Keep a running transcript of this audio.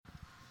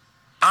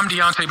I'm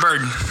Deontay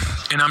Burden,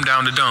 and I'm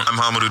down to dunk. I'm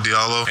Hamidou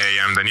Diallo. Hey,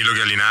 I'm Danilo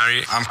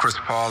Gallinari. I'm Chris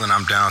Paul, and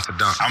I'm down to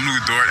dunk. I'm Lou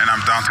Dort, and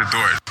I'm down to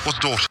Dort. What's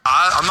Dort?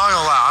 I'm not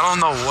gonna lie, I don't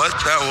know what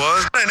that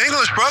was. In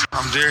English, bro.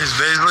 I'm Darius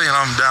Baisley, and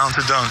I'm down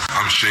to dunk.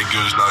 I'm Shea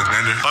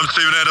Gilgeous-Alexander. I'm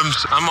Steven Adams.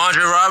 I'm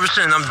Andre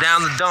Robertson, and I'm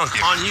down to dunk.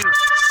 On you.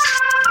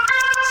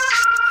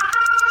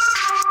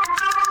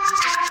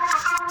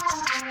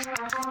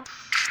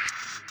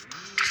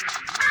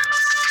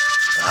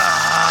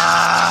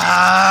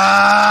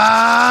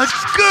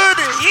 Good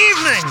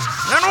evening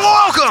and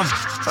welcome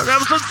to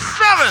episode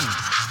 7.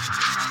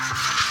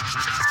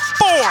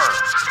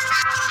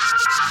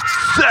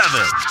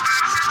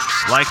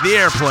 4-7. Like the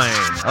airplane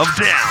of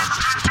Down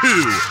to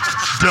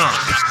Dunk.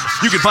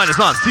 You can find us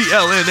on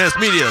CLNS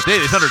Media,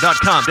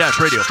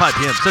 DailyThunder.com-radio, 5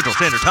 p.m. Central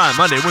Standard Time,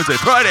 Monday, Wednesday,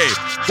 Friday,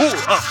 or,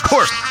 of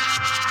course,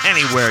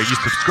 anywhere you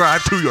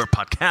subscribe to your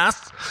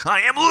podcasts.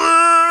 I am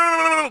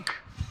Luke,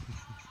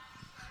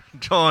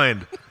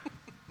 joined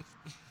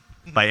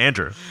by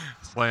Andrew.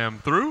 Slam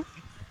through.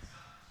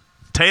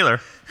 Taylor.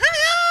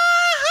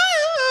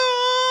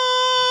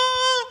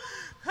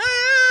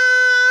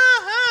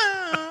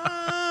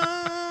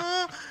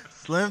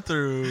 Slam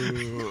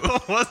through.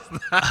 What's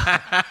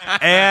that?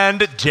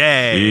 And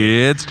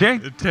Jay. It's Jay.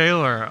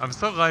 Taylor, I'm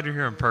so glad you're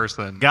here in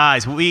person.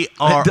 Guys, we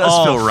are does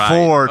all feel right.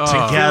 four Oh.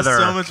 together.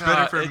 Feels so much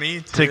better for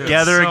me, too.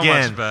 Together So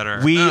again. much better.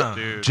 We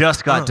Dude.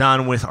 just got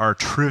done with our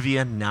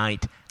trivia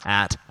night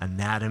at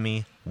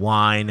Anatomy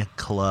Wine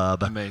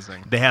Club.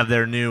 Amazing. They have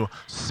their new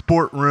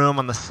sport room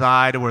on the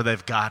side where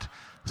they've got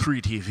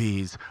 3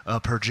 TVs, a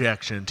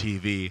projection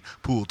TV,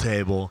 pool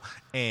table,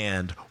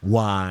 and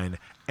wine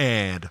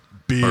and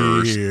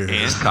beer.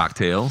 And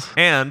cocktails.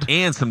 And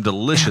some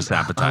delicious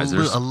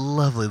appetizers. a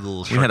lovely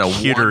little We had a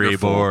charcuterie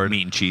wonderful board.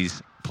 meat and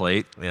cheese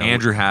plate. Yeah,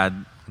 Andrew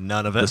had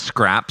None of the it.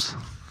 scraps.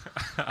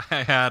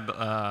 I had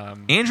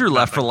Andrew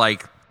left for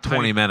like 20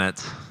 Tiny-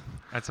 minutes.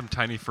 I had some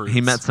tiny fruits. He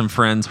met some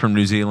friends from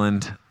New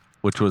Zealand,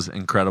 which was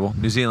incredible.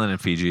 New Zealand and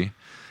Fiji.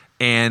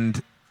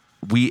 And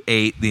we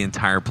ate the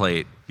entire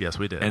plate. Yes,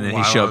 we did. And then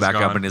While he I showed was back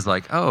up gone. and he's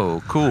like,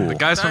 oh, cool. The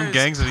guys from There's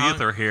Gangs of Tonga.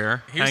 Youth are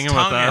here, Here's hanging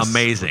with Tonga. us.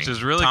 Amazing. Which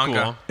is really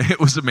Tonga. cool. It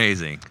was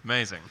amazing.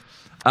 Amazing.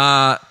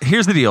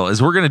 Here's the deal: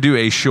 is we're going to do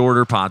a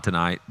shorter pod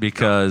tonight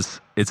because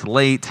it's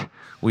late.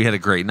 We had a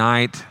great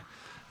night,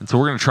 and so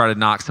we're going to try to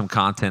knock some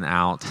content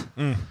out.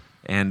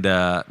 And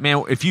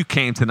man, if you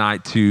came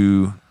tonight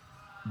to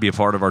be a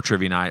part of our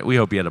trivia night, we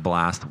hope you had a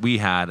blast. We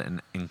had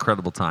an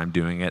incredible time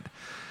doing it,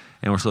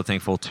 and we're so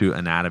thankful to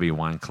Anatomy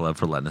Wine Club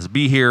for letting us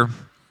be here.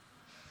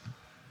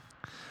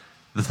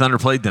 The Thunder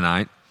played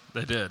tonight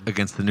They did.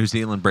 against the New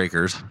Zealand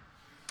Breakers.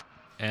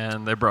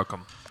 And they broke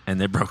them. And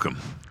they broke them.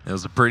 It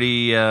was a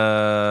pretty,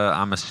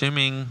 I'm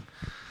assuming,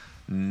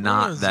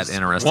 not that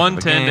interesting.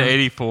 110 to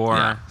 84.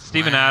 Yeah.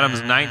 Steven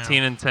Adams,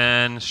 19 and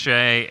 10.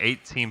 Shea,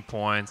 18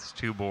 points,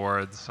 2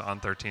 boards on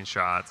 13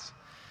 shots.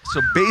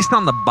 So based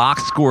on the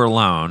box score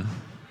alone,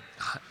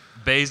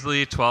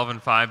 Baisley, 12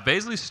 and 5.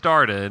 Baisley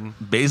started.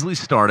 Baisley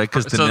started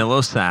because So-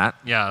 Danilo sat.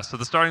 Yeah, so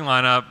the starting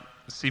lineup,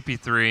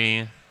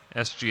 CP3,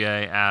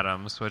 SGA,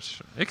 Adams, which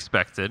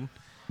expected.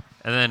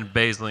 And then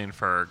Baisley and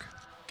Ferg.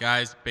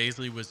 Guys,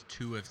 Baisley was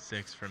 2 of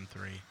 6 from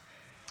 3.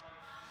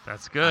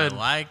 That's good. I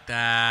like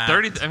that.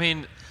 30. I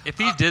mean, if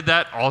he did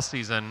that all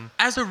season,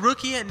 As a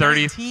rookie at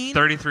 30, 19,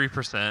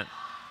 33%.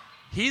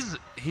 He's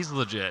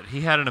legit.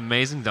 He had an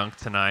amazing dunk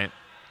tonight.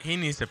 he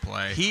needs to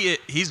play.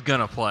 He's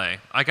gonna play.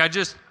 Like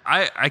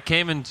I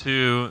came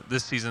into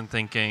this season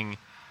thinking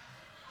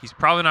he's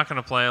probably not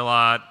gonna play a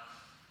lot.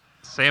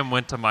 Sam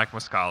went to Mike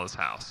Muscala's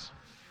house,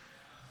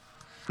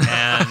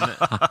 and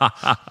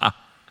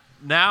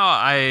now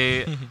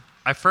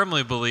I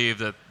firmly believe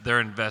that they're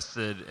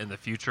invested in the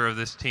future of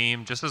this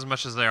team just as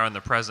much as they are in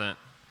the present,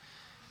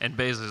 and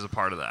Baisley's a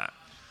part of that.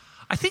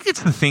 I think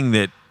it's the thing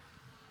that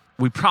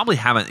we probably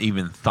haven't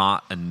even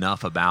thought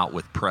enough about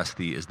with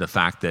Presti is the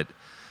fact that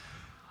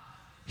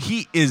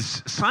he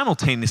is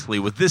simultaneously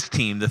with this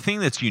team, the thing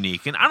that's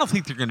unique, and I don't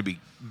think they're going to be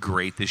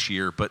great this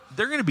year, but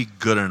they're going to be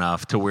good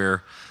enough to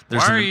where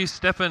there's Why are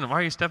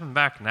you stepping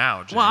back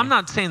now, Jay? Well, I'm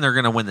not saying they're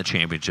going to win the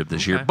championship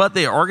this year, Okay. but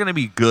they are going to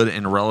be good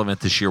and relevant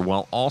this year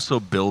while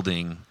also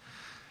building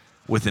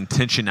with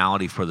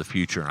intentionality for the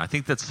future. And I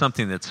think that's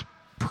something that's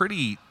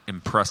pretty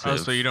impressive. Oh,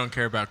 so you don't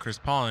care about Chris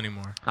Paul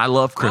anymore? I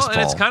love Chris Well, Paul.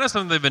 and it's kind of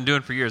something they've been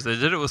doing for years. They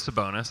did it with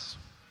Sabonis,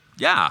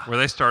 yeah. where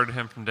they started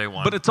him from day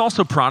one. But it's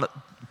also part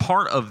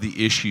of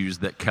the issues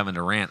that Kevin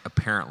Durant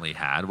apparently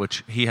had,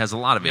 which he has a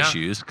lot of Yeah.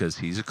 issues because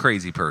he's a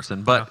crazy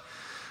person. But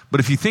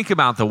if you think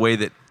about the way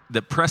that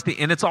Presti,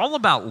 and it's all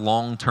about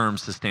long-term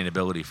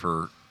sustainability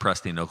for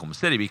Presti and Oklahoma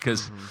City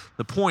because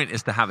the point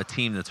is to have a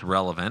team that's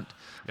relevant,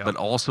 but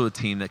also a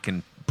team that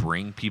can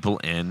bring people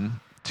in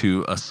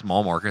to a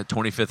small market,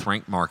 25th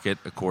ranked market,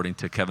 according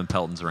to Kevin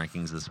Pelton's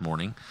rankings this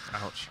morning.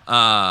 Ouch.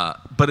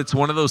 But it's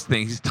one of those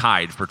things. He's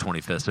tied for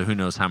 25th, so who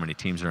knows how many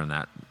teams are in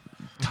that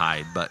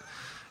tied. But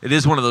it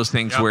is one of those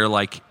things where,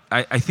 like,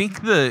 I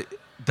think the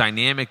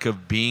dynamic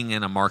of being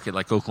in a market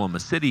like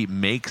Oklahoma City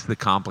makes the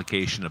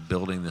complication of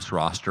building this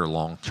roster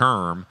long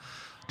term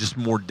just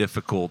more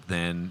difficult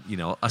than,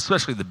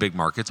 especially the big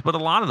markets, but a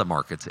lot of the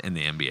markets in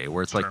the NBA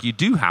where it's like you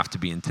do have to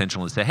be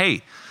intentional and say,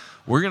 hey,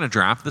 we're going to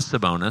draft the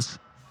Sabonis,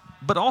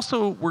 but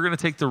also we're going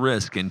to take the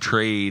risk and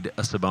trade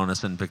a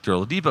Sabonis and Victor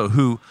Oladipo,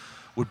 who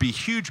would be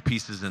huge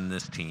pieces in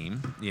this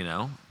team,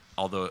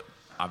 although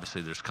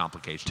obviously there's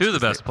complications. Two of the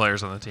best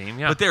players on the team,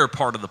 yeah. But they're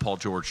part of the Paul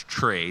George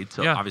trade,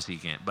 so obviously you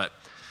can't. But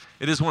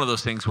it is one of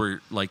those things where,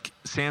 like,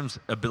 Sam's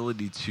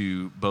ability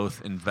to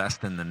both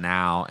invest in the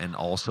now and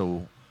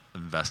also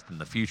invest in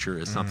the future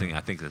is something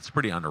I think that's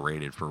pretty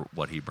underrated for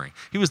what he brings.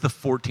 He was the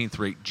 14th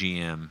rate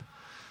GM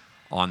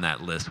on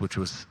that list, which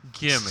was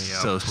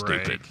so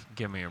stupid.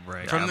 Give me a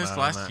break. From this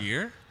last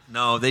year?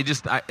 No, they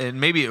just and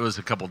maybe it was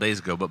a couple days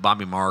ago, but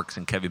Bobby Marks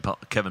and Kevin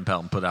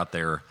Pelton put out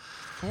their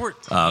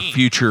 14.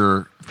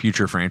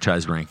 future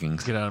franchise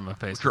rankings. Get out of my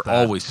face. Which are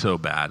always so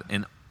bad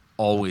and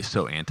always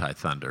so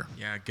anti-Thunder.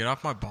 Yeah, get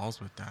off my balls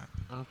with that.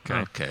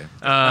 Okay.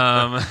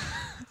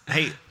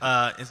 Hey, is it? What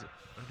are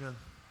we doing?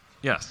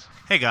 Yes.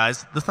 Hey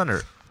guys, the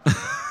Thunder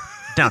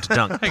Down to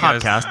Dunk guys,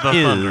 podcast the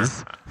Thunder.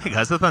 Hey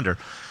guys, the Thunder.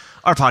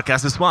 Our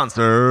podcast is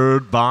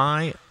sponsored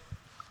by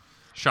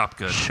Shop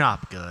Good.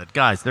 Shop Good.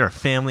 Guys, they're a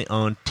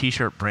family-owned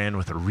T-shirt brand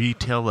with a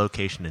retail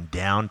location in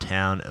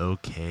downtown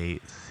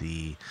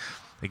OKC.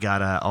 They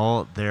got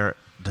all their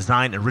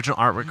design, original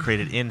artwork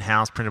created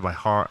in-house, printed by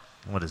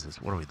What is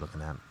this? What are we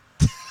looking at?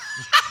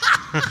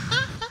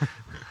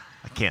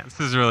 I can't. This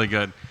is really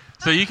good.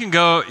 So you can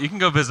go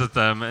visit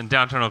them in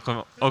downtown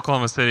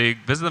Oklahoma City.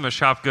 Visit them at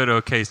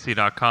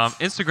shopgoodokc.com.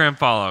 Instagram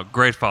follow,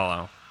 great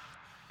follow,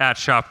 at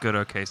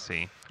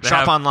shopgoodokc.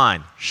 Shop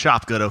online,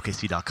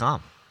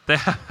 shopgoodokc.com.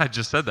 I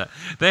just said that.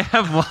 They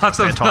have lots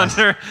of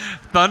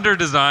Thunder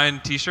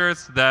designed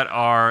T-shirts that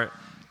are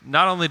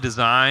not only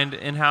designed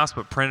in-house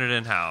but printed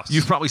in-house.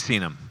 You've probably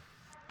seen them.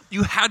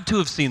 You had to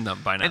have seen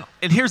them by now.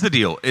 And here's the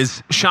deal: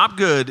 is Shop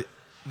Good.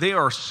 They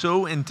are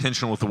so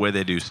intentional with the way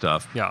they do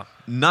stuff. Yeah.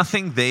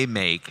 Nothing they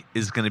make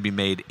is going to be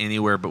made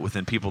anywhere but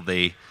within people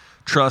they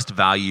trust,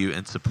 value,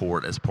 and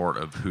support as part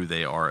of who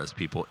they are as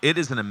people. It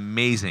is an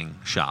amazing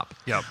shop.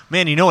 Yep.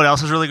 Man, you know what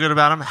else is really good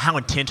about them? How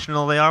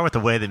intentional they are with the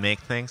way they make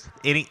things.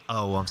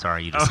 I'm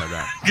sorry, you just said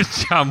that. Good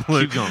job,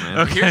 Luke. Keep going, man.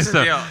 Okay, Here's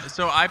the deal.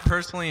 So I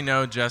personally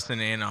know Justin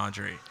and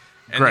Audrey.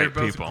 And Great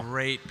they're both people.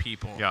 great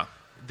people. Yeah.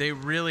 They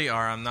really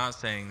are. I'm not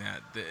saying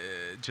that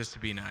just to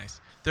be nice.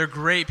 They're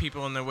great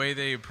people, and the way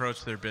they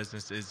approach their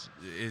business is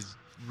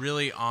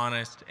really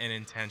honest and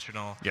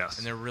intentional. Yes.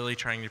 And they're really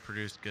trying to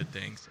produce good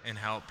things and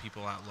help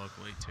people out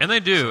locally too. And they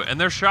do. And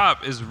their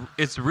shop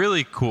it's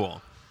really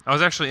cool. I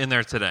was actually in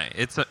there today.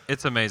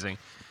 It's amazing.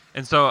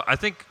 And so I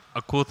think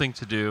a cool thing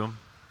to do,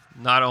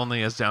 not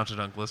only as Down to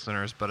Dunk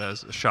listeners, but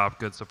as Shop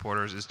Good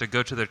supporters, is to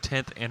go to their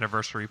 10th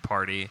anniversary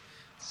party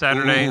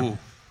Saturday,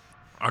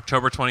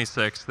 October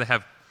 26th. They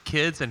have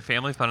kids and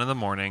family fun in the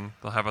morning.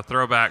 They'll have a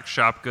throwback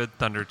Shop Good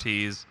Thunder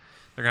tees.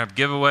 They're going to have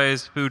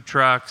giveaways, food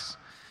trucks,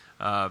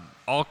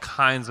 all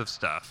kinds of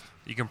stuff.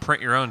 You can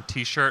print your own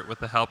T-shirt with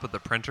the help of the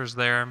printers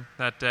there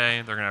that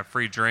day. They're going to have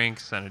free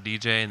drinks and a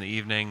DJ in the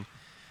evening.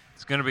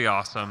 It's going to be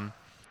awesome.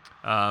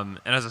 And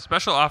as a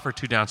special offer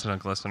to Down to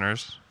Dunk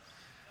listeners,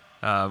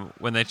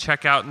 when they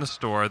check out in the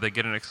store, they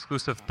get an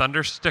exclusive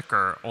Thunder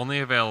sticker only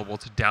available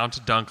to Down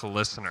to Dunk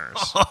listeners.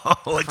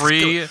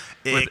 Free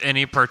with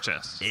any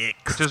purchase,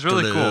 which is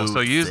really cool. So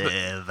you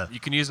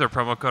can use their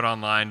promo code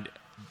online.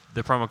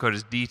 The promo code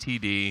is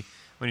DTD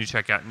when you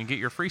check out, and you get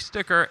your free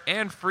sticker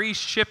and free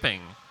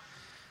shipping.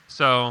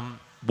 So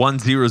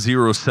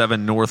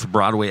 1007 North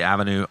Broadway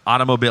Avenue,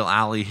 Automobile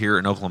Alley here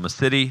in Oklahoma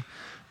City.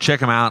 Check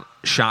them out.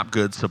 Shop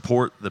Good.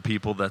 Support the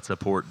people that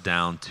support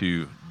Down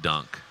to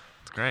Dunk.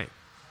 It's great.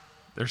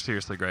 they're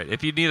seriously great.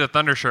 If you need a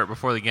Thunder shirt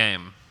before the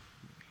game,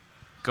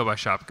 go by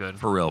Shop Good.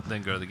 For real.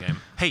 Then go to the game.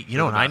 Hey, you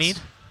know what I need?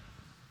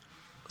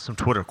 Some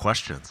Twitter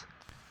questions.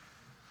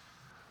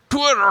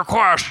 Twitter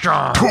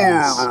questions. Do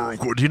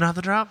you know how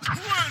to drop?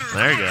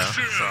 There you go.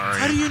 Sorry.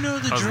 How do you know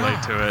the I was drop?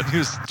 late to it. He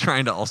was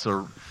trying to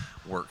also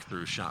work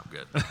through Shop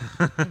Good.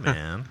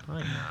 Man,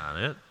 I got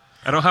it.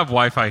 I don't have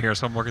Wi-Fi here,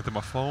 so I'm working through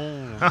my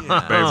phone. That's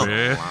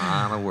Baby. a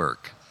lot of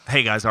work.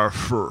 Hey, guys, our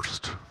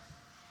first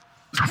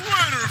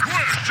Twitter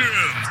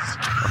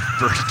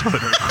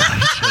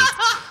question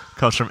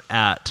comes from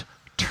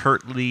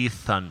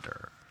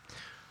 @Turtley_Thunder.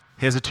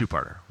 Here's a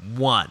two-parter.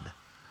 1,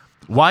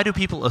 why do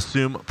people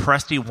assume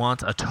Presti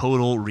wants a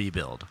total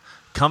rebuild?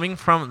 Coming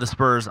from the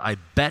Spurs, I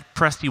bet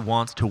Presti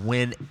wants to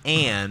win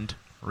and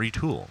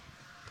retool.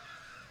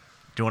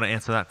 Do you want to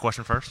answer that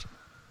question first?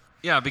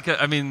 Yeah, because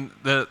I mean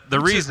the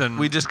reason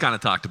We just kind of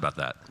talked about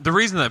that. the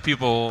reason that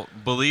people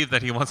believe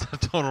that he wants a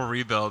total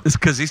rebuild It's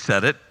because he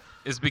said it.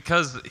 is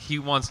because he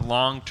wants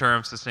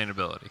long-term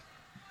sustainability.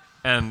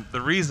 And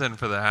the reason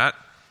for that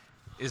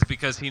is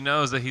because he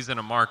knows that he's in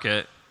a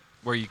market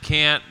where you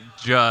can't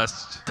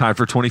just Tied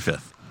for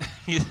 25th.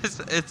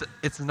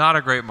 it's not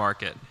a great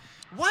market.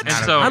 What?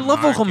 And so I love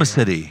Oklahoma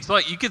City. So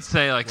like you could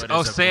say like, What oh,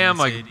 is Sam,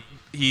 Oklahoma like City?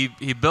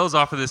 he builds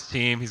off of this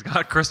team. He's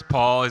got Chris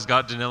Paul, he's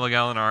got Danilo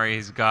Gallinari,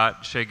 he's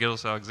got Shai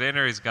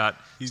Gilgeous-Alexander, he's got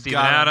Steven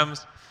got him.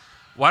 Adams.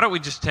 Why don't we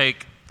just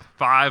take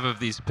 5 of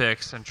these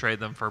picks and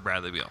trade them for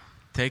Bradley Beal.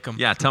 Take them.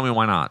 Yeah, tell me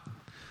why not.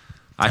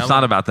 I Tell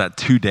thought him. about that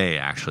today,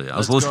 actually. I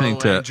was listening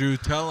to Andrew.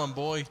 Tell him,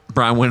 boy.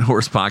 Brian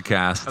Windhorst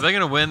podcast. Are they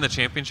going to win the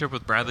championship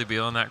with Bradley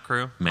Beal and that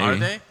crew? Maybe. Are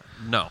they?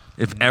 No.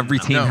 If every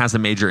team No. has a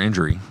major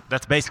injury.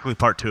 That's basically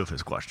part 2 of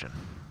his question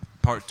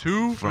Part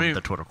 2? from the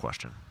Twitter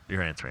question.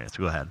 You're answering it. So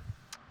go ahead.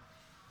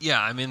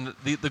 Yeah, I mean,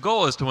 the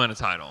goal is to win a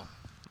title,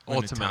 Win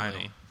a ultimately.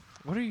 title.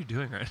 What are you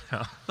doing right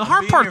now? The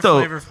hard part, though,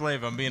 Flavor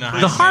Flav. I'm being a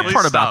the hard Please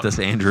part about stop. this,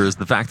 Andrew, is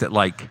the fact that,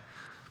 like,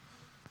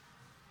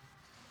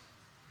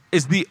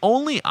 is the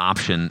only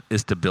option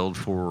is to build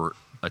for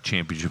a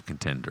championship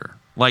contender.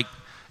 Like,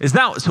 is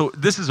that, so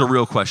this is a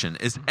real question.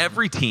 Is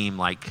every team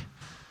like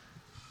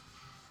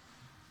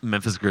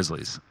Memphis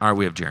Grizzlies? All right,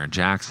 we have Jaren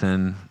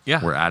Jackson.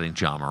 Yeah. We're adding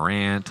John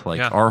Morant. Like,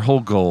 Yeah. our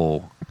whole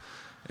goal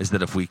is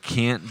that if we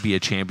can't be a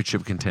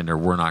championship contender,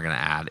 we're not going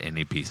to add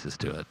any pieces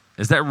to it.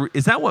 Is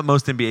that what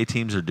most NBA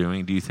teams are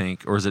doing, do you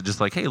think? Or is it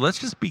just like, hey, let's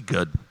just be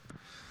good?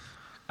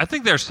 I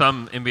think there's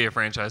some NBA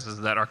franchises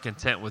that are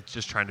content with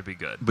just trying to be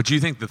good. But you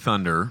think the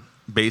Thunder,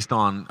 based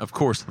on, of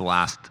course, the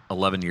last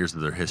 11 years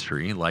of their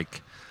history,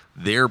 like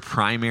their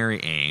primary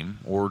aim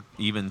or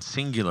even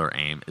singular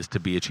aim is to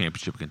be a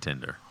championship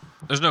contender?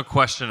 There's no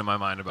question in my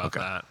mind about Okay.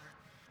 that.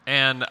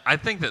 And I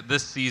think that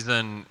this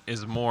season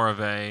is more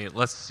of a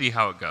let's see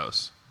how it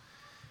goes.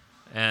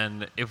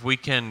 And if we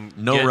can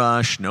No get-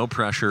 rush, no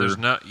pressure. There's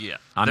no yeah.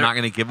 I'm there- not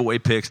going to give away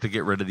picks to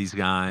get rid of these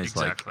guys.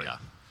 Exactly. Like,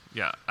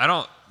 Yeah. I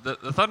don't the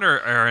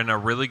Thunder are in a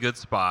really good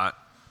spot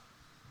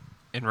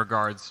in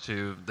regards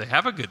to they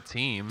have a good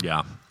team.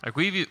 yeah, Like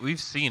we've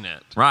seen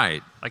it.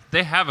 right. Like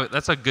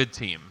that's a good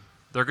team.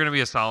 They're going to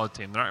be a solid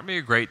team. They're not going to be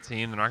a great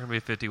team. They're not going to be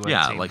a 50 win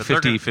Yeah, team. like but they're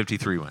 50, gonna-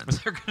 53 wins.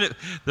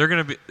 They're going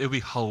to be it'll be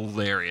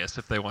hilarious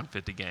if they won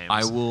 50 games.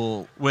 I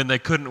will. when they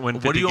couldn't win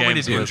 50 What do you want me to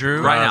games do? with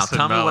Drew? Right now, Russ and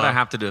tell me what Melo. I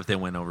have to do if they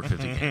win over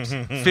 50 games.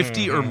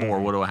 50 or more,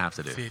 what do I have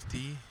to do?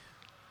 50.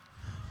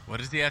 What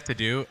does he have to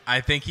do?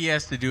 I think he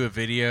has to do a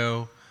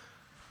video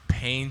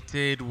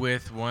painted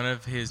with one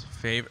of his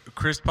favorite.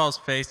 Chris Paul's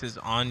face is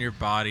on your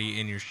body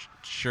and your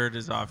shirt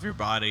is off your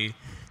body.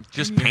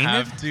 Just You painted?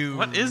 have to.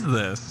 What is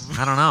this?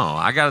 I don't know.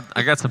 I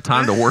got some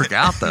time to work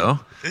out, though.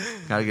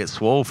 Got to get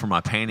swole for my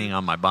painting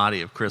on my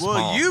body of Chris Well,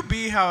 Paul. you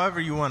be however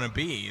you want to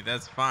be.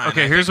 That's fine.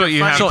 Okay, I here's think what the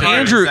you have funny So to part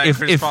do. is Andrew, that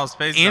Chris if Paul's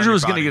face is on Andrew your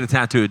was going to body. get a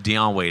tattoo of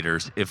Deion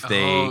Waiters if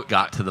they Oh.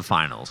 got to the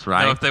finals,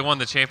 right? No, if they won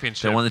the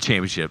championship. they won the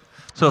championship.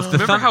 So if the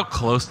Remember Thunder, how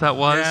close that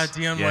was? Yeah,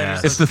 Deion Yeah. Waiters.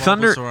 If has the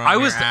Thunder- Bulbasaur on I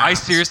your was I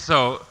ass. serious.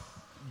 So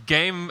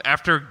game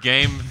after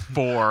game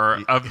 4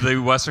 of the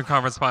Western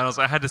Conference Finals,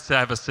 I had to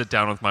have a sit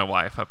down with my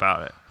wife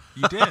about it.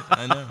 You did.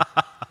 I know.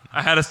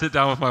 I had to sit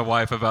down with my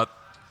wife about.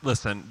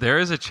 Listen, there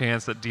is a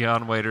chance that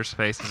Deion Waiters'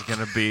 face is going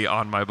to be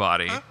on my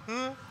body.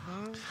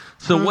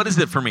 so what is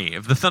it for me?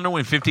 If the Thunder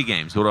win 50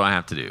 games, what do I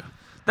have to do?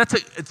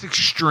 It's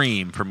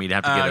extreme for me to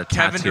have to get a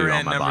Kevin tattoo Durant,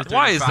 on my number body.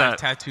 Why is 35, that?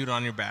 tattooed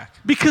on your back?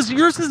 Because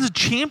yours is a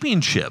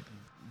championship.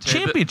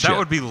 Championship. That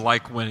would be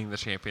like winning the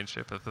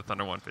championship if the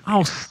Thunder won 50 Oh,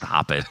 games.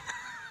 stop it.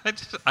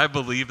 I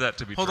believe that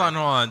to be Hold true.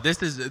 on.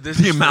 This is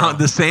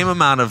The same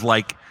amount of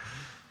like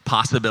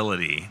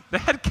possibility. They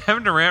had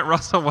Kevin Durant,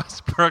 Russell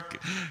Westbrook,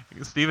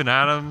 Steven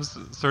Adams,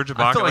 Serge Ibaka.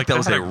 I feel like that they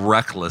was had a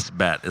reckless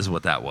bet, is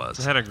what that was.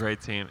 They had a great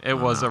team. It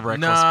was a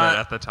reckless bet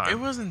at the time. It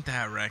wasn't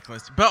that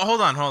reckless. But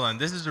hold on.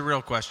 This is a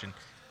real question.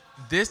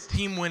 This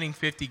team winning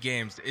 50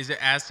 games, is it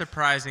as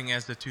surprising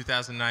as the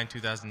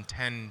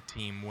 2009-2010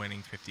 team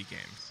winning 50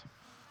 games?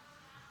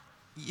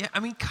 Yeah, I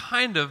mean,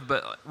 kind of,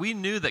 but we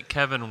knew that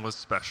Kevin was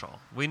special.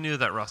 We knew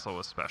that Russell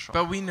was special.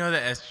 But we know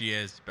that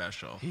SGA is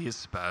special. he is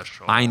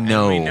special. I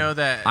know. And we know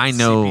that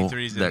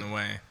CP3's that in the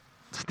way.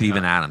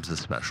 Steven Adams is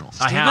special.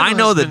 I have- I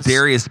know has that been-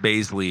 Darius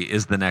Baisley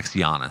is the next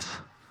Giannis.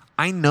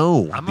 I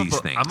know these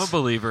things. I'm a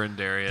believer in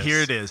Darius. Here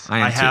it is. I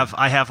am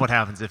I have what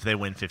happens if they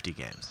win 50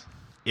 games.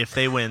 If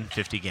they win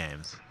 50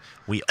 games,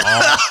 we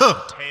all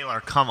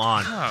Taylor, come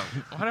on. Oh,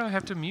 why do I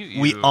have to mute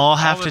you? We all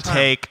have the to time?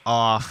 take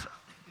off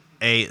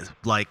 3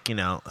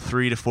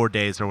 to 4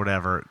 days or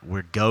whatever.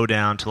 We go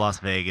down to Las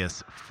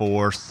Vegas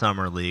for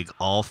Summer League,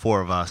 all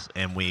 4 of us,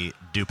 and we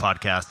do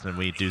podcasts and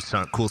we do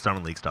some cool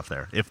Summer League stuff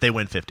there. If they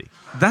win 50,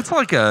 That's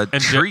like a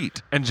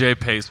treat. And Jay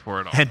pays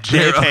for it all. and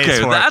Jay pays Okay,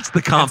 for it. that's the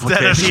Instead of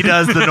complication. he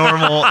does the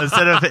normal,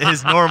 instead of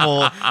his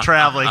normal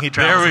traveling, he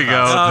There travels. we with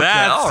go. us. Okay,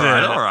 That's all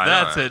right, it. all right,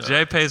 That's all it. right.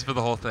 Jay pays for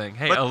the whole thing.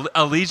 Hey, But-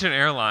 Allegiant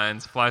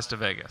Airlines flies to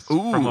Vegas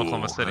from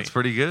Oklahoma City. That's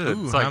pretty good.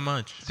 Ooh, It's like, how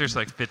much?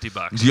 Seriously, like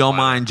 $50. Do y'all Fly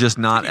mind just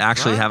not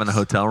actually bucks? having a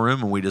hotel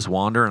room and we just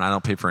wander and I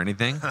don't pay for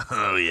anything?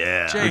 Oh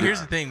yeah. Jay,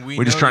 here's the thing.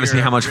 We're just know trying to see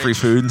you're how a much free rich-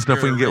 food and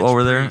stuff you're we a can get rich while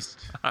we're there. priest.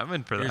 I'm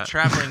in for You're that.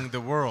 traveling the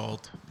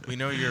world. We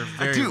know you're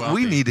very Dude, wealthy.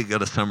 we need to go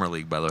to Summer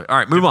League, by the way. All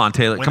right, move on,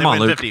 Taylor. When Come they on,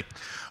 win Luke. 50.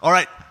 All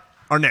right.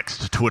 Our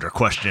next Twitter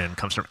question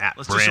comes from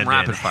Let's do Brandon some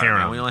rapid fire,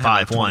 man. We only have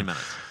like 20 Harem51.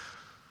 minutes.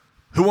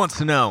 Who wants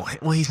to know?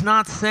 Well, he's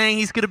not saying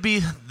he's going to be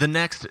the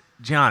next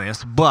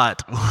Giannis,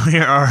 but we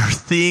are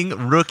seeing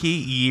rookie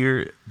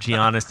year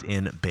Giannis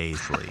in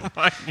Baisley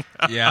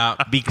Yeah,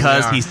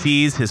 because we he are.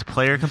 sees his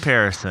player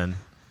comparison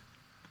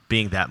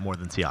being that more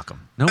than Siakam.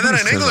 Nobody in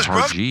says English, bro?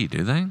 RG,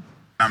 do they?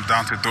 I'm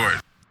down to do it.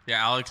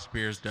 Yeah, Alex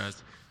Spears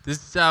does. This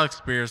is Alex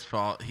Spears'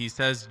 fault. He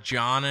says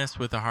Giannis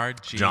with a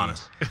hard G.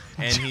 Giannis.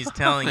 And he's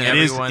telling It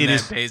is everyone that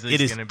Baisley's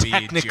it is going to be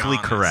technically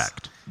Giannis.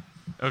 correct.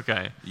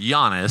 Okay.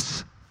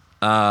 Giannis,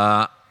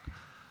 I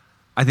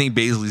think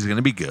Baisley's going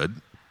to be good.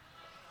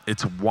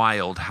 It's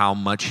wild how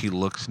much he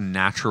looks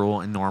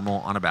natural and normal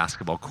on a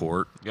basketball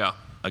court. Yeah.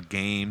 A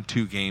game,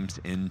 2 games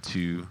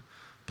into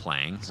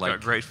playing. He's got a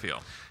great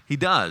feel. He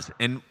does.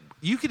 And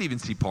you could even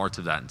see parts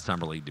of that in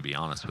Summer League, to be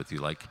honest with you.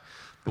 Like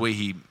the way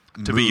he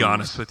To be moves.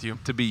 honest with you.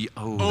 To be,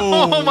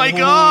 Oh my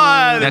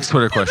God! Next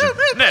Twitter question.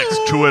 Next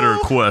Twitter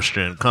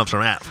question comes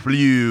from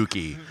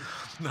 @Fluky.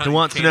 Who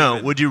wants to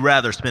know, would you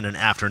rather spend an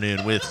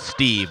afternoon with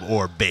Steve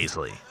or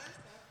Baisley?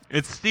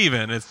 It's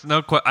Steven. It's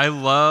no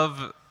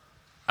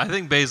I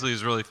think Baisley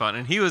is really fun.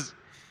 And he was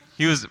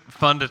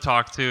fun to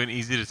talk to and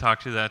easy to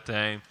talk to that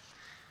day.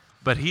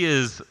 But he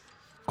is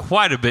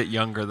quite a bit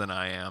younger than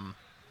I am.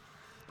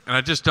 And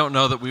I just don't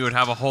know that we would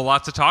have a whole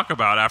lot to talk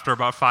about after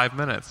about 5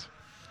 minutes.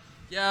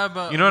 Yeah,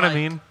 but You know what I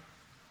mean?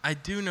 I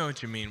do know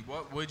what you mean.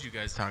 What would you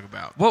guys talk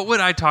about? What would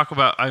I talk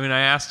about? I mean, I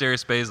asked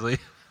Darius Baisley.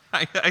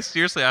 I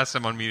seriously asked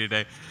him on media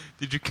day,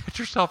 did you catch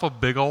yourself a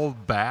big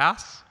old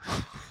bass?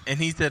 And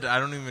he said, I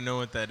don't even know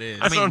what that is.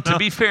 I mean, to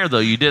be fair, though,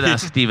 you did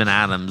ask Steven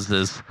Adams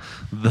as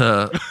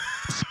the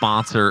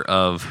sponsor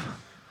of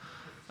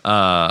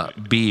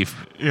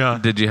beef. Yeah.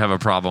 Did you have a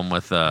problem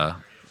with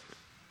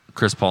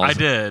Chris Paul's I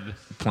did.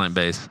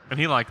 plant-based And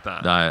he liked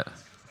that. diet?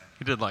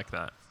 He did like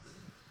that.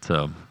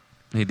 So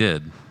he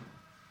did.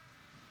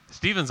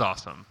 Steven's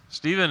awesome.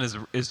 Steven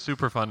is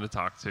super fun to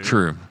talk to.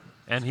 True.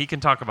 And he can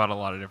talk about a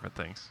lot of different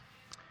things.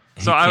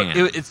 He So can.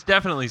 it's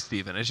definitely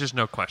Steven. It's just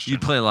no question.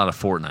 You'd play a lot of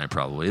Fortnite,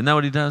 probably. Isn't that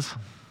what he does?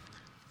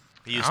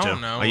 He used I to.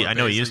 don't know. I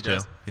know he Baisley used to.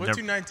 does. He What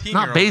never- do 19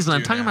 Not Baisley.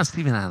 I'm talking about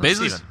Steven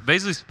Adams.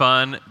 Baisley's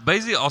fun.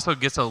 Baisley also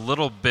gets a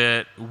little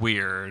bit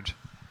weird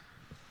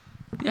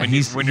Yeah,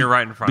 when you're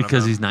right in front of him.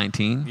 because he's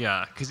 19.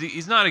 Yeah, because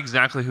he's not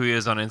exactly who he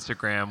is on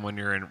Instagram when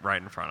you're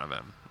right in front of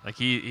him. Like,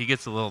 he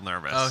gets a little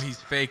nervous. Oh, he's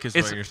fake is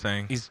It's- what you're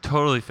saying. He's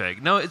totally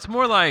fake. No, it's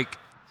more like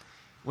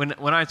when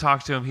I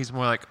talk to him, he's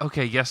more like,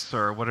 okay, yes,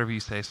 sir, whatever you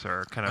say,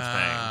 sir, kind of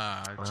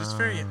thing. Just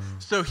very.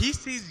 So he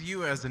sees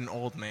you as an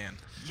old man.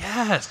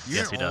 Yes. You're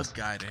Yes, he an old does.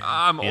 guy to him.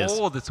 I'm He is.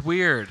 old. It's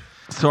weird.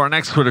 So our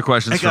next Twitter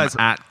question is Hey, guys.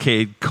 from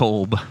 @Cade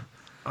Kolb.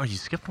 Oh, you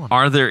skipped one.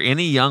 Are there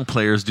any young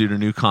players due to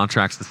new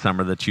contracts this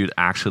summer that you'd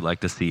actually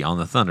like to see on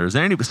the Thunder? Is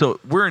there any? So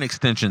we're in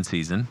extension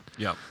season.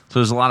 Yep. So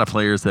there's a lot of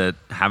players that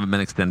haven't been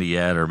extended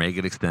yet or may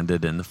get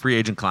extended, and the free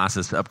agent class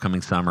this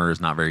upcoming summer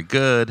is not very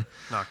good.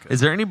 Not good.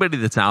 Is there anybody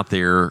that's out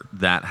there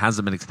that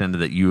hasn't been extended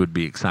that you would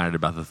be excited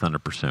about the Thunder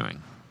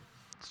pursuing?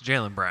 It's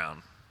Jaylen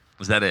Brown.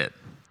 Was that it?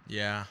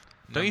 Yeah.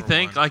 Don't you number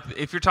think? one. Like,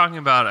 if you're talking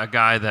about a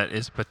guy that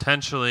is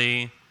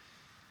potentially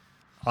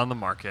on the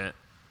market,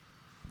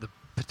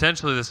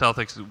 potentially the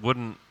Celtics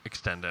wouldn't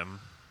extend him.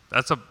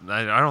 I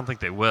don't think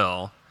they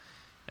will.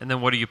 And then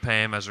what do you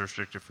pay him as a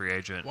restricted free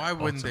agent? Why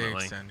wouldn't they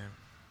ultimately? extend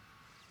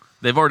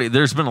him?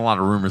 There's been a lot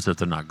of rumors that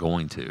they're not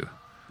going to.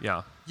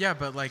 Yeah. Yeah,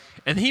 but like,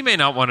 And he may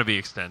not want to be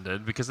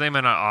extended because they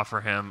may not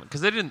offer him,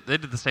 because they did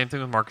the same thing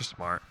with Marcus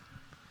Smart,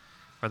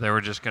 where they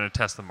were just going to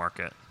test the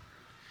market.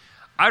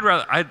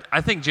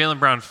 I think Jaylen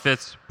Brown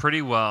fits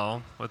pretty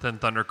well within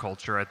Thunder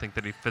culture. I think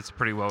that he fits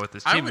pretty well with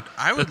this team.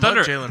 I would The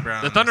Thunder, love Jaylen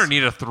Brown The on Thunder this.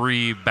 need a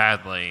 3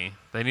 badly.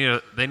 They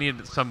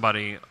need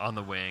somebody on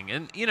the wing,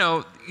 and you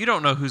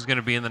don't know who's going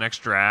to be in the next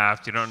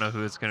draft. You don't know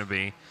who it's going to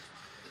be.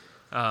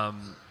 But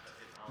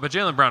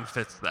Jaylen Brown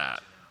fits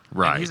that.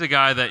 Right. And he's a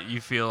guy that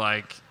you feel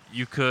like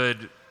you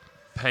could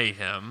pay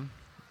him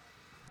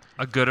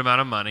a good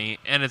amount of money,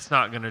 and it's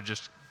not going to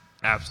just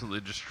absolutely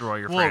destroy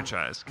your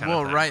franchise. Kind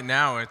of thing. right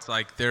now it's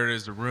like there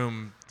is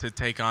room to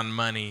take on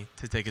money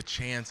to take a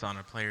chance on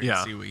a player Yeah.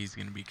 to see what he's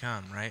going to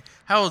become. Right?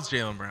 How old's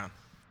Jaylen Brown?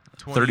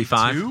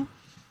 35? 22?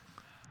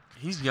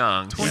 He's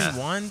young.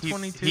 21, He-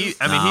 22?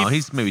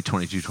 He's maybe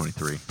 22,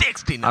 23.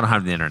 I don't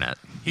have the internet.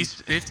 He's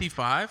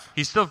 55?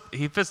 He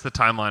fits the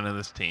timeline of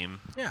this team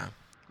Yeah.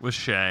 with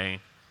Shea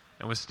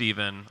and with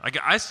Steven.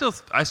 I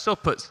still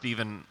put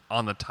Steven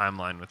on the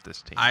timeline with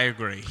this team. I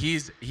agree.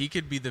 He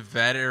could be the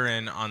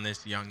veteran on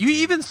this young You team.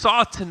 even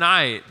saw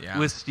tonight Yeah.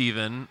 with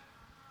Steven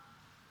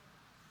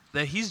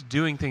that he's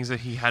doing things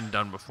that he hadn't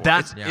done before.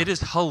 That's- It is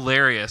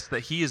hilarious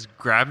that he is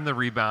grabbing the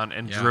rebound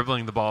and Yeah.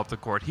 dribbling the ball up the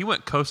court. He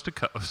went coast to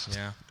coast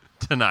Yeah.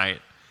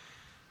 tonight.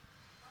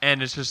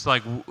 And it's just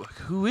like,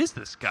 who is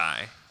this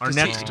guy? Our Just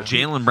next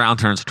Jaylen Brown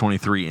turns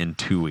 23 in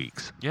 2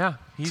 weeks. Yeah,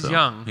 he's So,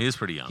 young. He is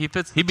pretty young. He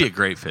fits. He'd be a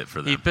great fit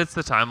for He them. fits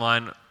the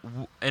timeline,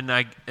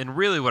 and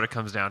really what it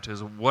comes down to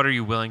is what are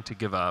you willing to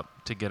give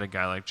up to get a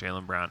guy like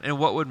Jaylen Brown, and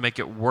what would make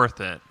it worth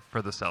it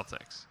for the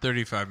Celtics?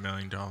 $35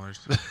 million.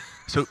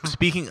 So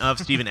speaking of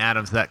Steven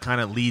Adams, that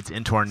kind of leads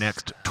into our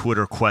next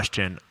Twitter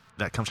question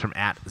that comes from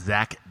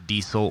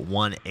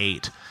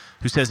 @ZachDiesel18,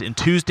 who says, in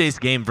Tuesday's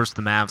game versus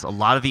the Mavs, a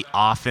lot of the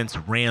offense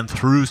ran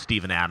through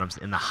Steven Adams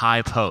in the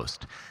high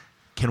post.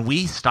 Can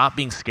we stop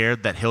being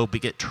scared that he'll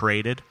get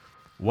traded?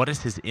 What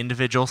is his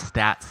individual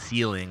stat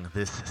ceiling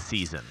this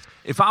season?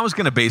 If I was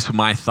going to base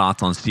my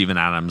thoughts on Steven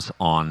Adams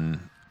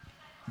on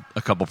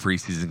a couple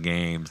preseason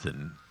games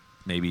and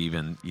maybe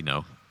even,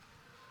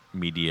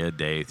 media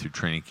day through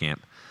training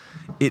camp,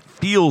 it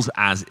feels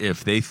as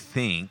if they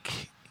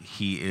think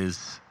he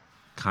is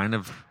kind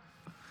of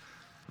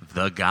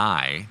the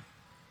guy.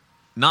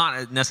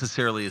 Not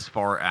necessarily as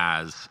far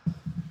as,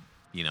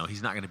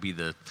 he's not going to be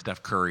the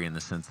Steph Curry in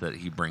the sense that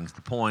he brings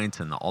the points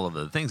and all of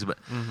the things, but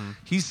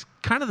he's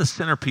kind of the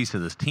centerpiece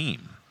of this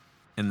team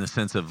in the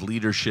sense of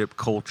leadership,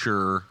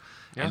 culture,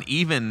 and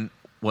even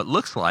what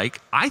looks like,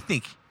 I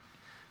think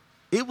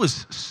it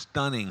was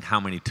stunning how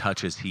many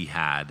touches he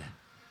had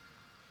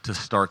to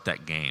start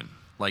that game.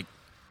 Like,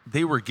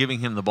 they were giving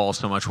him the ball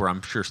so much where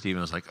I'm sure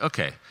Steven was like,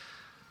 okay,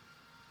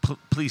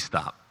 please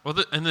stop. Well,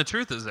 and the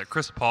truth is that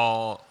Chris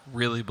Paul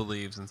really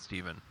believes in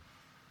Steven.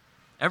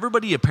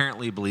 Everybody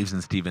apparently believes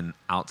in Steven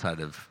outside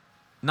of,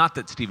 not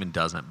that Steven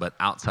doesn't, but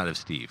outside of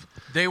Steve.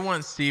 They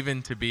want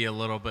Steven to be a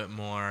little bit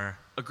more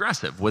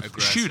aggressive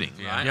with shooting,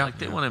 right? Yeah. Like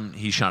they want him.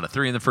 He shot a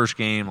 3 in the first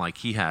game. Like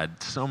he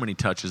had so many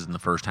touches in the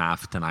first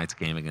half of tonight's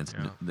game against,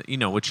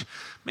 which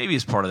maybe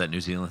is part of that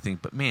New Zealand thing.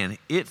 But man,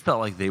 it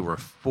felt like they were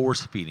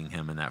force feeding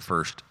him in that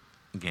first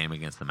game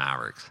against the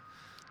Mavericks.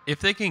 If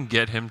they can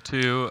get him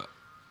to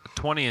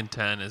 20 and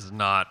 10 is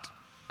not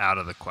out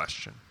of the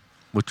question.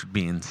 Which would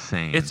be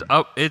insane. It's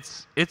up.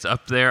 It's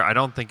up there. I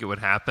don't think it would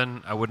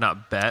happen. I would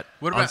not bet.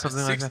 What on about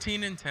something like that.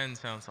 16 and 10?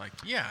 Sounds like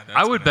that's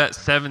I would bet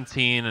happen.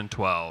 17 and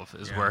 12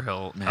 is where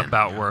he'll Man, where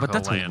but he'll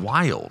that's land.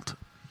 wild.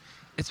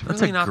 It's That's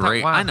really a not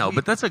great. that wild. I know,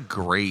 but that's a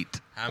great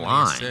How many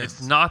line. assists?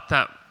 It's not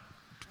that.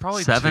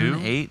 Probably 7, 2.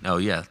 8. Oh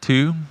yeah,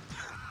 2.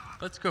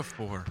 Let's go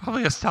 4.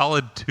 Probably a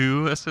solid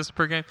 2 assists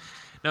per game.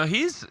 No,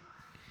 he's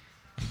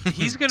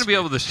going to be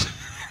able to.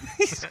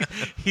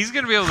 He's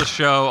going to be able to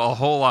show a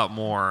whole lot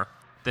more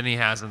than he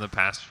has in the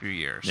past few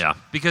years. Yeah.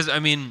 Because I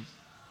mean,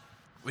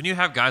 when you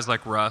have guys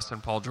like Russ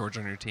and Paul George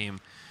on your team,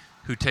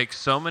 who take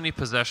so many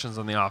possessions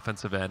on the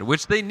offensive end,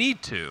 which they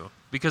need to,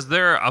 because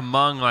they're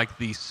among like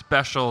the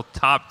special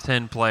top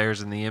 10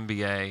 players in the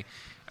NBA,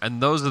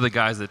 and those are the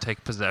guys that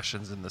take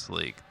possessions in this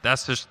league.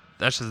 That's just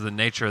the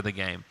nature of the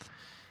game.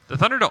 The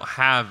Thunder don't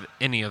have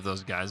any of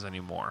those guys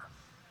anymore.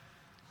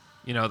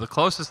 The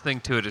closest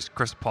thing to it is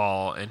Chris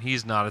Paul, and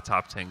he's not a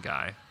top 10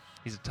 guy.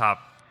 He's a top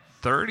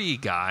 30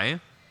 guy.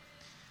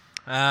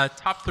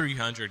 Top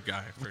 300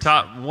 guy.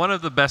 One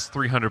of the best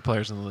 300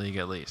 players in the league,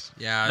 at least.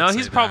 Yeah. No, I'd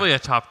he's say probably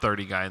that. a top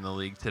 30 guy in the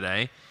league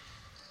today.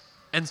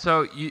 And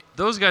so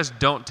those guys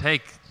don't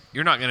take.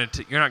 You're not going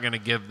to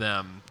give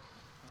them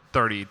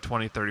 30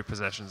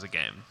 possessions a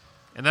game,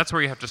 and that's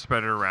where you have to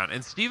spread it around.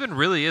 And Steven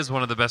really is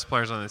one of the best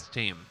players on this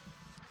team.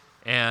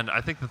 And I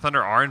think the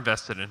Thunder are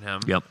invested in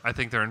him. Yep. I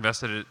think they're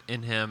invested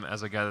in him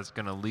as a guy that's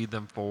going to lead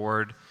them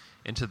forward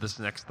into this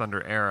next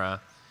Thunder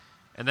era.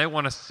 And they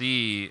want to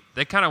see,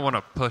 they kind of want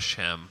to push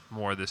him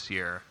more this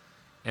year.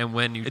 And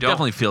when you It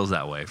definitely feels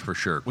that way for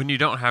sure. when you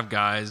don't have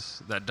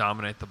guys that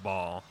dominate the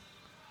ball,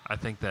 I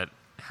think that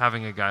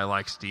having a guy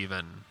like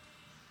Steven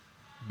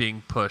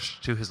being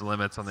pushed to his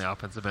limits on the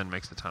offensive end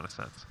makes a ton of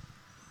sense.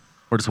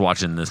 We're just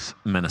watching this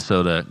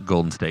Minnesota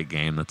Golden State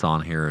game that's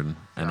on here in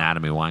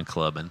Anatomy Wine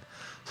Club, and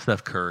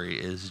Steph Curry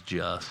is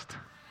just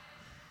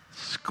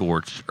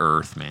scorched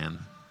earth, man.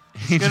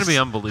 He's going to be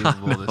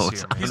unbelievable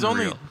this year. He's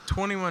only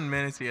 21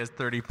 minutes. He has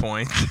 30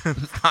 points,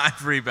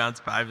 5 rebounds,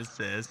 5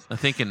 assists. I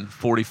think in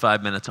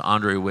 45 minutes,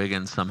 Andre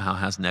Wiggins somehow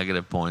has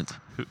negative points.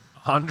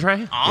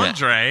 Andre?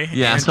 Andre.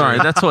 Yeah, Andrew. sorry.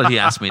 That's what he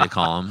asked me to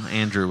call him,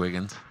 Andrew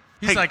Wiggins.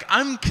 He's like,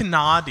 I'm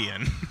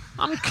Canadian.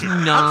 I'm I'm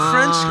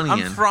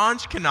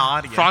French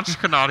Canadian. French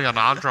Canadian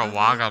Andre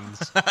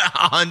Wiggins.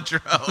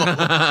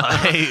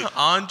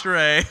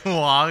 Andre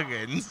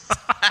Wiggins.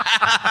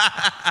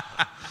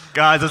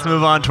 Guys, let's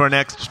move on to our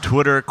next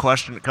Twitter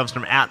question. It comes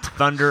from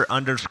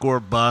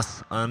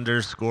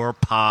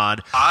 @Thunder_bus_pod.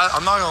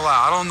 I'm not gonna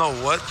lie, I don't know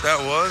what that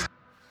was.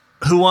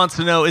 Who wants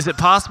to know, is it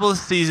possible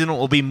this season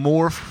will be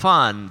more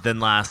fun than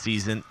last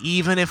season,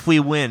 even if we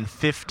win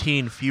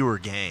 15 fewer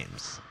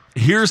games?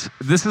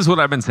 This is what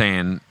I've been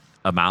saying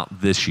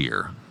about this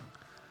year.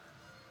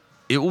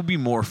 It will be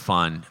more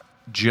fun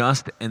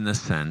just in the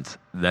sense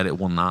that it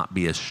will not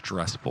be as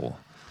stressful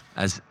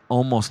as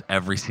almost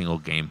every single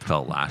game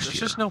felt last There's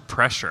year. just no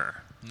pressure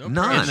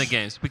None. in the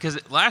games. Because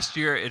last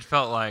year it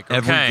felt like, okay,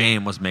 Every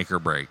game was make or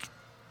break.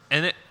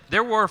 and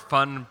there were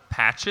fun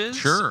patches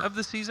Sure. of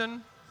the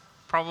season,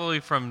 probably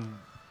from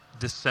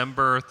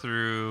December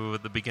through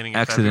the beginning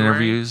of Exit February.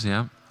 interviews,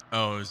 yeah.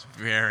 Oh, it was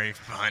very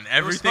fun. It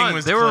Everything fun.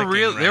 was They were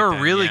clicking they were right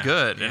then, really yeah.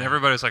 good, and Yeah.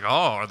 everybody was like, "Oh,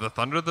 are the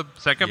Thunder the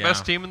second Yeah.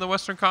 best team in the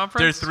Western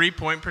Conference?" Their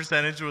 3-point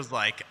percentage was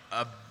like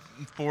a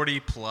 40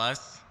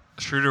 plus.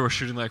 Schroeder was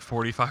shooting like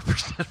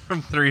 45%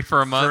 from 3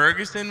 for a month.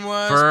 Ferguson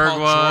was. Ferg Paul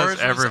was, George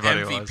everybody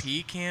was was.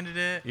 MVP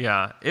candidate.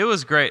 Yeah, it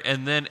was great,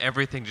 and then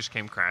everything just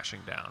came crashing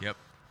down. Yep.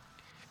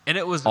 And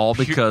it was All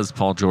pu- because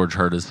Paul George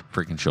hurt his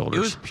freaking shoulders.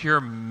 it was pure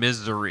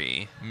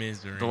misery.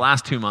 Misery. the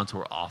last 2 months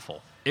were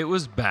awful. It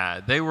was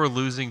bad. They were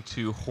losing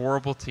to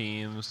horrible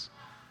teams.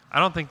 I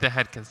don't think they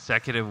had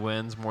consecutive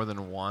wins more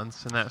than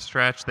once in that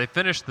stretch. They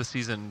finished the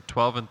season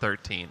 12 and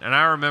 13. And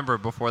I remember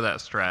before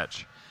that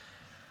stretch,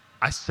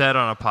 I said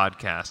on a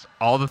podcast,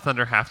 all the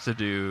Thunder have to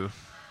do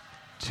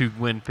to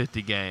win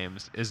 50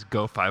 games is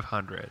go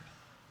 500.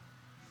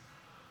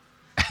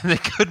 And they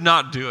could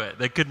not do it.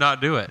 They could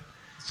not do it.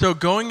 So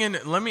going in,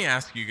 let me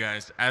ask you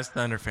guys, as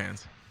Thunder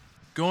fans,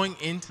 going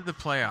into the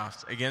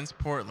playoffs against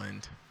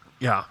Portland,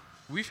 Yeah.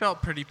 we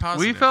felt pretty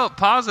positive. We felt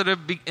positive,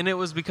 and it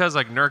was because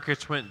like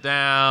Nurkic went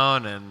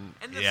down, and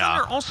the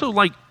Thunder also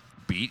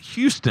beat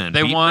Houston.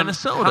 They beat won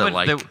Minnesota.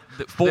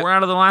 they- 4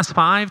 out of the last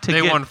 5 to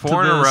they get won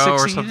 4 to in a the row or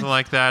 6 seed. something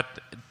like that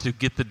to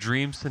get the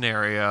dream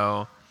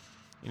scenario.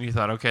 And you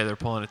thought, okay, they're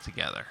pulling it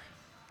together.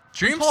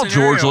 Dream Paul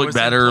scenario George looked was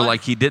in better. play.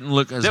 Like he didn't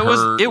look as It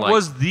hurt.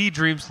 was the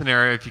dream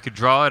scenario if you could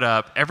draw it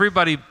up.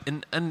 Everybody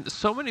and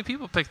so many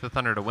people picked the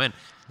Thunder to win,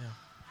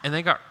 and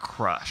they got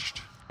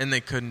crushed. And they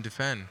couldn't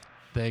defend.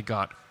 They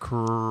got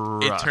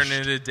crushed. It turned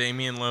into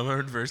Damian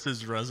Lillard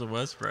versus Russell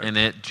Westbrook. and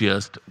it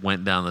just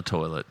went down the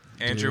toilet.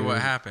 Andrew, what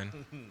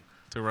happened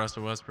to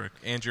Russell Westbrook?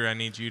 Andrew, I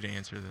need you to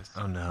answer this.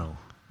 Oh no,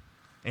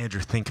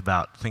 Andrew, think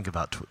about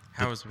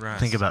How was Russ?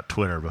 think about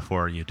Twitter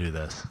before you do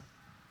this.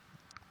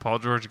 Paul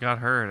George got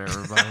hurt,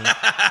 everybody.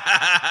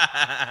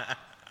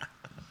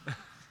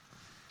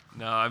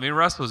 No, I mean,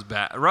 Russ was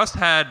bad.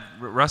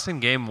 Russ in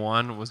game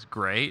 1 was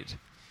great.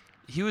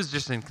 He was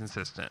just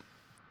inconsistent,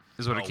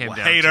 is what it came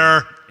down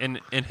hater. to.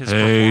 In his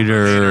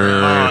Hater.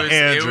 performance.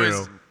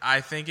 Andrew. I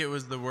think it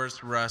was the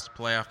worst Russ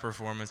playoff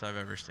performance I've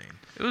ever seen.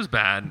 It was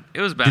bad.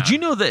 It was bad. Did you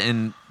know that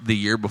in the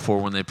year before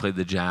when they played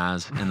the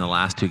Jazz in the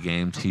last 2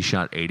 games, he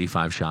shot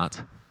 85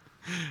 shots?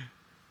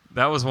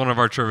 That was one of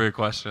our trivia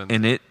questions.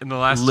 And it in the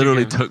last 2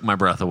 literally games. took my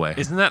breath away.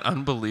 Isn't that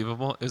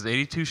unbelievable? It was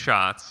 82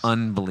 shots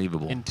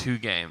Unbelievable. in 2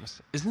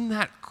 games. Isn't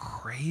that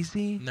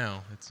crazy?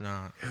 No, it's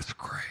not. It's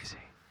crazy.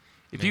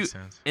 If Makes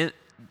sense.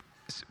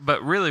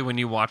 But really, when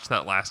you watch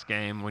that last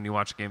game, when you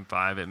watch Game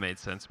 5, it made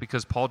sense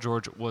because Paul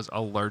George was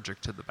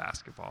allergic to the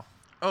basketball.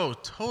 Oh,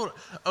 total.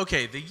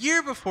 Okay, the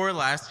year before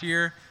last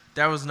year,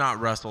 that was not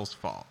Russell's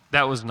fault.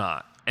 That was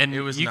not. And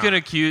It was you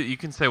not. you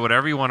can say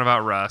whatever you want about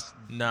Russ.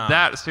 No.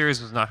 That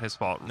series was not his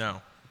fault.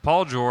 No.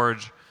 Paul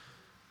George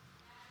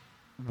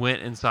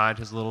went inside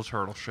his little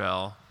turtle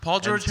shell. Paul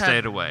and George stayed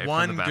had away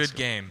one from the good basket.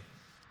 game,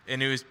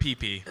 and it was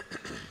PP.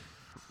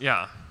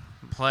 Yeah.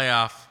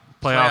 Playoff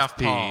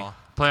P. Paul.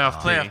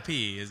 Playoff P. Playoff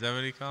P. Is that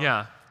what he called?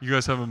 Yeah. You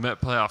guys haven't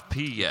met Playoff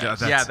P yet.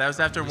 Yeah, that was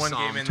after one saw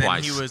game, him and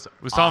twice. then he was.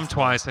 We saw him awful.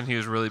 twice, and he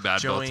was really bad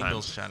Joe both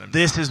Ingles times. shut him.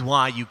 This is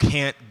why you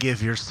can't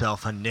give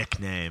yourself a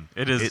nickname.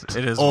 It is- It's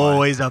it is why.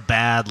 always a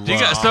bad look. Do you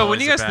guys, so when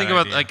Always you a guys bad think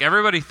about, idea. like,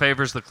 everybody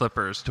favors the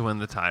Clippers to win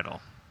the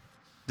title.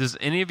 Does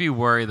any of you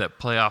worry that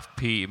Playoff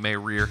P may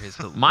rear his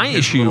My his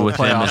issue little with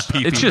him playoff is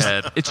pee-pee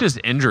head? it's just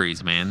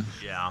injuries, man.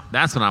 Yeah.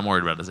 That's what I'm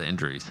worried about is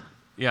injuries.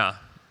 Yeah.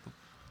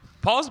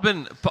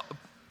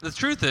 The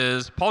truth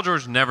is, Paul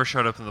George never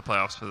showed up in the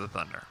playoffs for the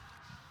Thunder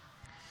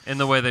in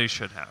the way that he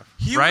should have.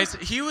 Right?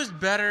 He was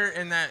better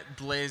in that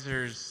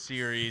Blazers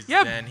series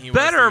Yeah, than he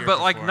better, was the year but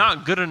like before.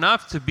 not good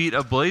enough to beat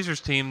a Blazers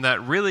team that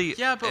really,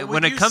 Yeah, but when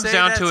would it you comes say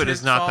down that's to it, his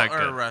is not fault that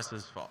good. Or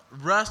Russ's fault.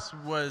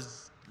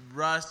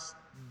 Russ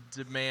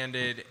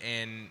demanded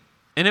and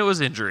And it was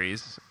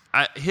injuries.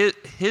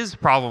 His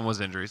problem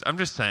was injuries. I'm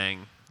just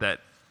saying that.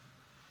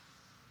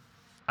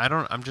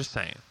 I'm just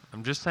saying.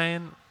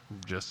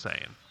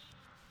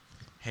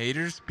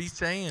 haters be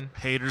saying.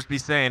 Haters be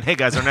saying, hey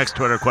guys, our next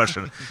Twitter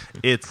question.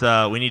 It's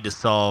we need to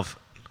solve.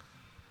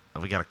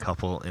 We got a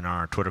couple in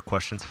our Twitter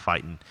questions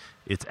fighting.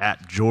 It's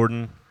at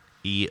Jordan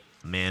E.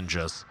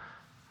 Manjas.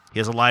 He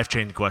has a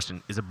life-changing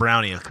question. Is a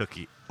brownie a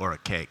cookie or a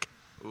cake?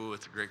 Ooh,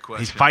 it's a great question.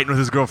 He's fighting with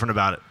his girlfriend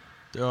about it.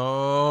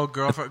 Oh,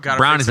 girlfriend got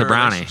Brownie's a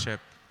brownie. Relationship.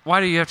 Why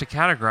do you have to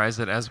categorize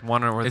it as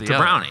one or the It's other? a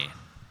brownie.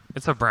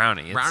 It's a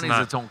brownie. Brownie's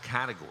not, its own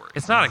category.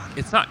 It's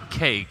not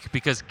cake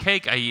because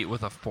cake I eat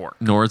with a fork.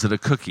 Nor is it a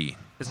cookie.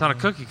 It's not a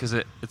cookie because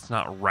it's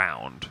not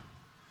round.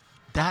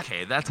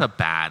 Okay, that's a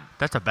bad.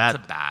 That's a bad.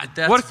 That's a bad.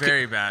 That's What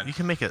very bad. You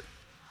can make it.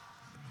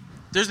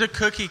 There's a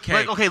cookie cake.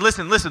 Like, okay,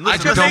 listen. could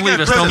Don't make leave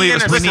a us. Don't cookie leave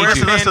in us. a We need you.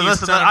 square pan,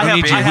 Listen. son of I a have-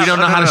 We need you. I have- We don't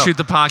know no, how to no. shoot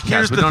the podcast.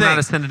 Here's We the don't know how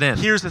to thing. send it in.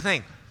 Here's the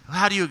thing.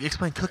 How do you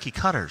explain cookie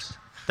cutters?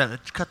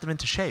 That cut them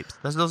into shapes.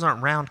 Those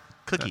aren't round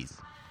cookies.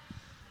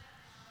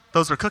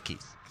 Those are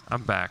cookies.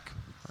 I'm back.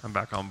 I'm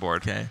back on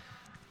board. Okay.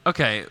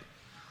 Okay.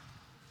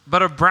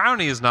 But a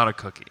brownie is not a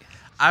cookie.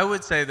 I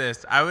would say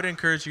this. I would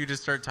encourage you to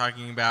start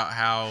talking about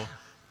how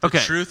the Okay.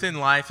 truth in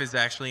life is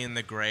actually in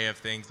the gray of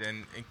things,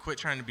 and quit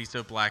trying to be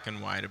so black and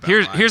white about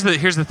Here's life. here's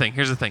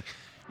the thing.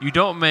 You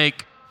don't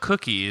make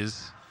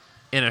cookies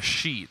in a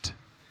sheet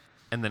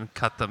and then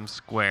cut them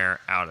square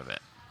out of it.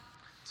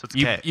 So it's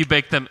You cake. you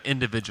bake them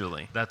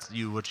individually. That's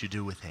what you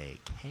do with a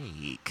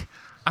cake.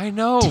 I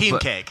know. Team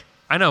but- cake.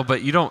 I know,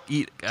 but you don't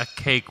eat a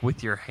cake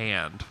with your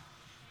hand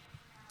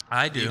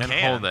I do. and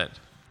can. hold it.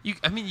 You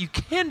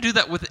can do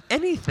that with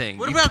anything.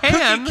 What You about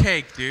can. cookie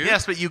cake, dude?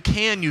 Yes, but you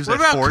can use What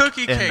a about fork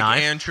cookie and cake,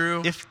 knife.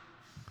 Andrew? If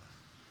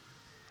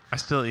I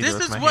still eat This it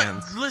with is my what.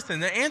 hands. Listen,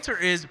 the answer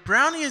is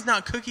brownie is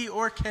not cookie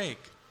or cake.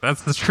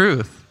 That's the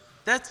truth.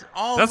 That's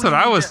all. That's we what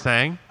I need was to-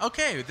 saying.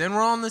 Okay, then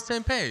we're all on the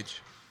same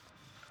page.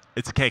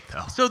 it's a cake,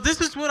 though. So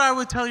this is what I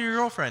would tell your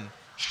girlfriend.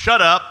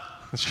 Shut up.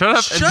 Shut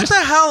up. Shut the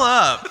hell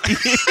up.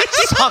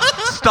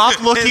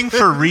 Stop looking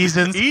for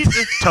reasons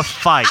to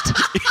fight.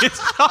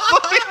 Stop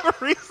looking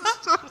for reasons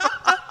to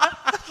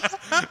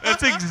fight.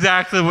 That's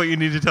exactly what you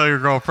need to tell your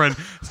girlfriend.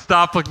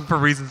 Stop looking for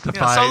reasons to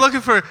fight. Stop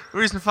looking for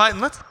reasons to fight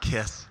and let's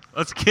kiss.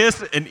 Let's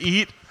kiss and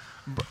eat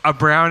a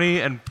brownie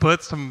and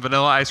put some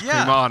vanilla ice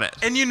cream on it.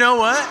 And you know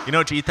what? You know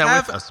what you eat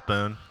that with? A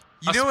spoon.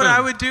 You know what I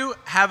would do?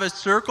 Have a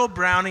circle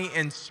brownie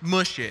and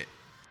smush it.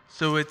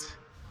 So it's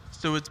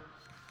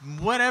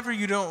whatever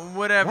you don't,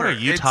 whatever. What are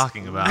you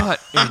talking about?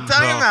 What I'm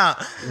talking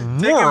about?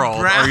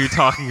 world are you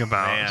talking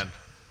about? Man.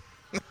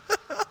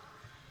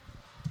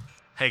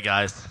 Hey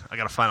guys, I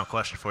got a final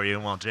question for you.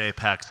 While Jay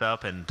packs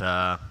up and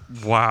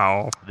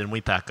Wow. then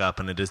we pack up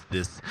and it is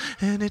this.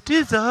 And it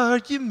is are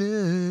you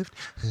moved?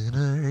 And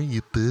are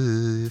you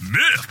moved?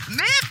 Miffed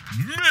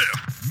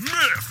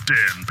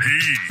and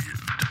peeved.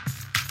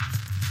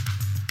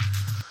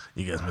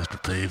 You guys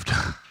Mr. Peeved.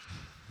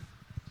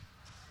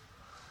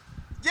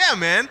 Yeah,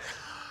 man.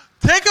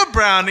 Take a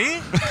brownie,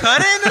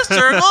 cut it in a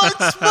circle,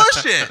 and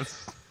smush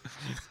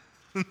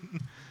it.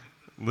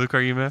 Luke,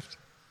 are you miffed?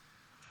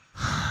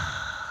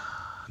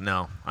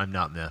 No, I'm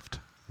not miffed,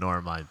 nor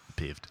am I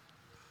peeved.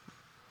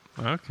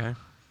 Okay.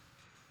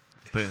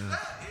 But,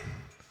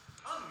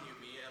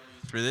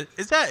 For this.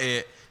 Is that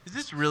it? Is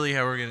this really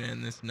how we're going to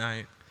end this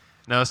night?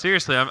 No,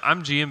 seriously,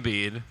 I'm G and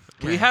B'd.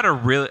 We had a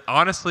really,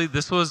 honestly,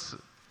 this was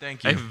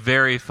Thank a you.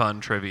 very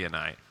fun trivia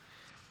night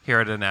here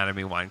at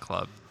Anatomy Wine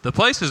Club. The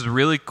place is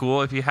really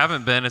cool. If you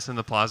haven't been, it's in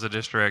the Plaza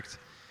District.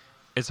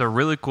 It's a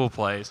really cool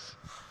place.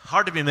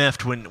 hard to be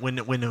miffed when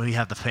we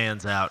have the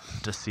fans out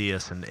to see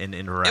us and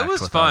interact with us.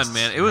 It was fun,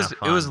 man. and It was have it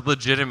fun. was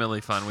legitimately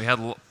fun.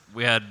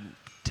 We had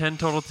 10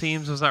 total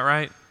teams. Was that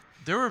right?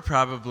 There were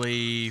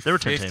probably There were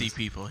 10 50 teams.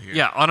 people here.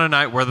 Yeah, on a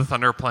night where the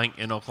Thunder are playing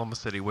in Oklahoma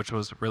City, which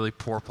was really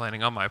poor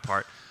planning on my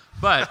part.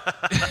 But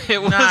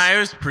it was Nah, it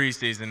was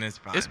preseason. It's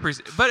fine.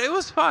 but it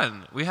was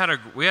fun. We had a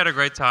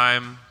great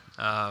time.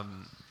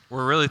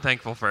 We're really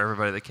thankful for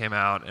everybody that came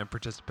out and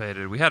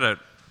participated. We had a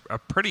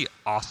pretty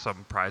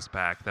awesome prize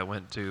pack that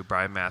went to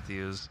Brian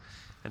Matthews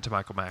and to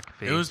Michael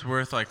McAfee. It was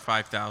worth like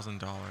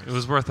 $5,000. It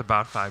was worth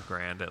about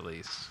 $5,000 at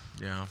least.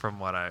 Yeah. From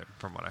what I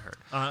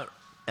heard.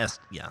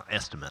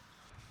 Estimate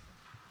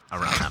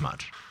around that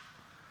much.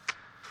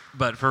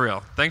 But for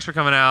real, thanks for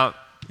coming out.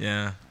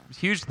 Yeah.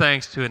 Huge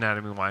thanks to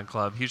Anatomy Wine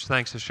Club. Huge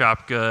thanks to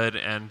Shop Good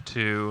and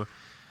to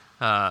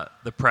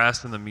the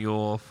press and the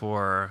Mule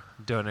for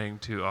donating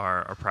to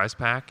our prize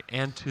pack,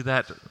 and to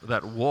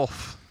that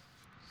wolf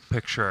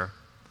picture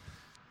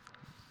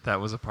that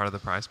was a part of the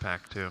prize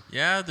pack too.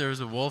 Yeah, there was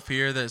a wolf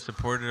here that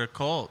supported a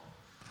cult.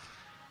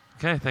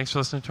 Okay, thanks for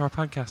listening to our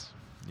podcast.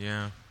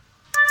 Yeah.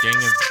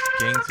 Gangs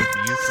of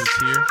Youth was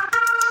here.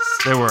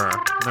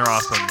 They're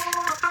awesome.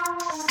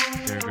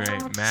 They're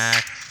great.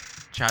 Max,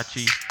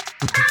 Chachi.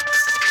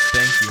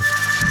 Thank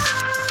you.